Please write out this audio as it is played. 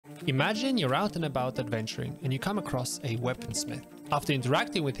Imagine you're out and about adventuring and you come across a weaponsmith. After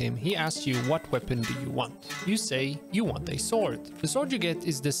interacting with him, he asks you what weapon do you want. You say you want a sword. The sword you get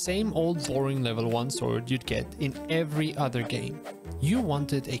is the same old boring level 1 sword you'd get in every other game. You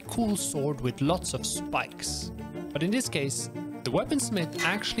wanted a cool sword with lots of spikes. But in this case, the weaponsmith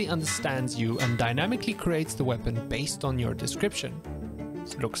actually understands you and dynamically creates the weapon based on your description.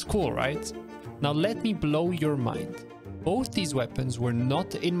 Looks cool, right? Now let me blow your mind. Both these weapons were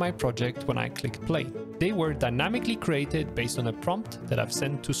not in my project when I clicked play. They were dynamically created based on a prompt that I've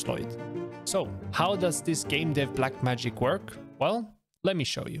sent to Sloyd. So, how does this game dev black magic work? Well, let me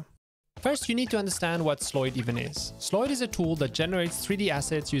show you. First, you need to understand what Sloyd even is. Sloyd is a tool that generates 3D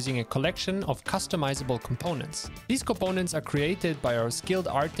assets using a collection of customizable components. These components are created by our skilled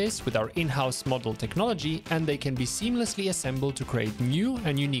artists with our in-house model technology, and they can be seamlessly assembled to create new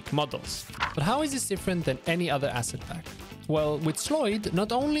and unique models. But how is this different than any other asset pack? Well, with Sloyd,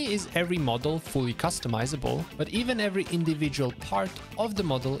 not only is every model fully customizable, but even every individual part of the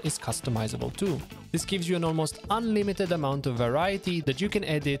model is customizable too. This gives you an almost unlimited amount of variety that you can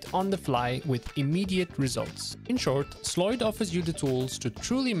edit on the fly with immediate results. In short, Sloyd offers you the tools to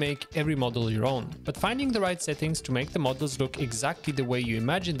truly make every model your own, but finding the right settings to make the models look exactly the way you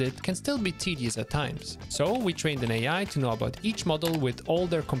imagined it can still be tedious at times. So we trained an AI to know about each model with all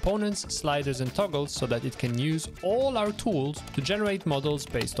their components, sliders and toggles so that it can use all our tools to generate models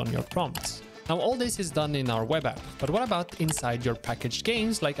based on your prompts. Now all this is done in our web app, but what about inside your packaged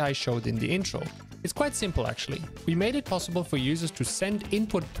games like I showed in the intro? It's quite simple actually. We made it possible for users to send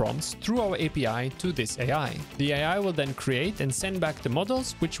input prompts through our API to this AI. The AI will then create and send back the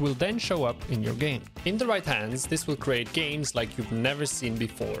models, which will then show up in your game. In the right hands, this will create games like you've never seen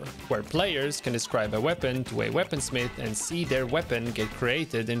before, where players can describe a weapon to a weaponsmith and see their weapon get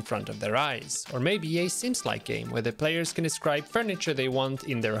created in front of their eyes. Or maybe a Sims-like game where the players can describe furniture they want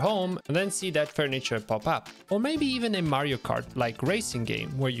in their home and then see that furniture pop up. Or maybe even a Mario Kart-like racing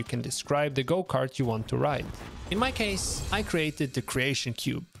game where you can describe the go-kart you want to ride. In my case, I created the Creation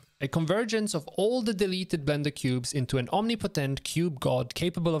Cube, a convergence of all the deleted Blender cubes into an omnipotent cube god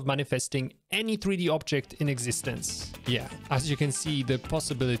capable of manifesting any 3D object in existence. Yeah, as you can see, the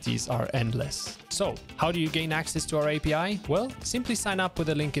possibilities are endless. So, how do you gain access to our API? Well, simply sign up with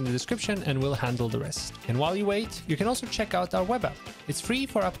a link in the description and we'll handle the rest. And while you wait, you can also check out our web app. It's free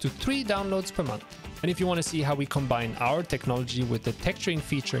for up to 3 downloads per month. And if you want to see how we combine our technology with the texturing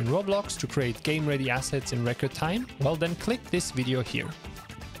feature in Roblox to create game-ready assets in record time, well then click this video here.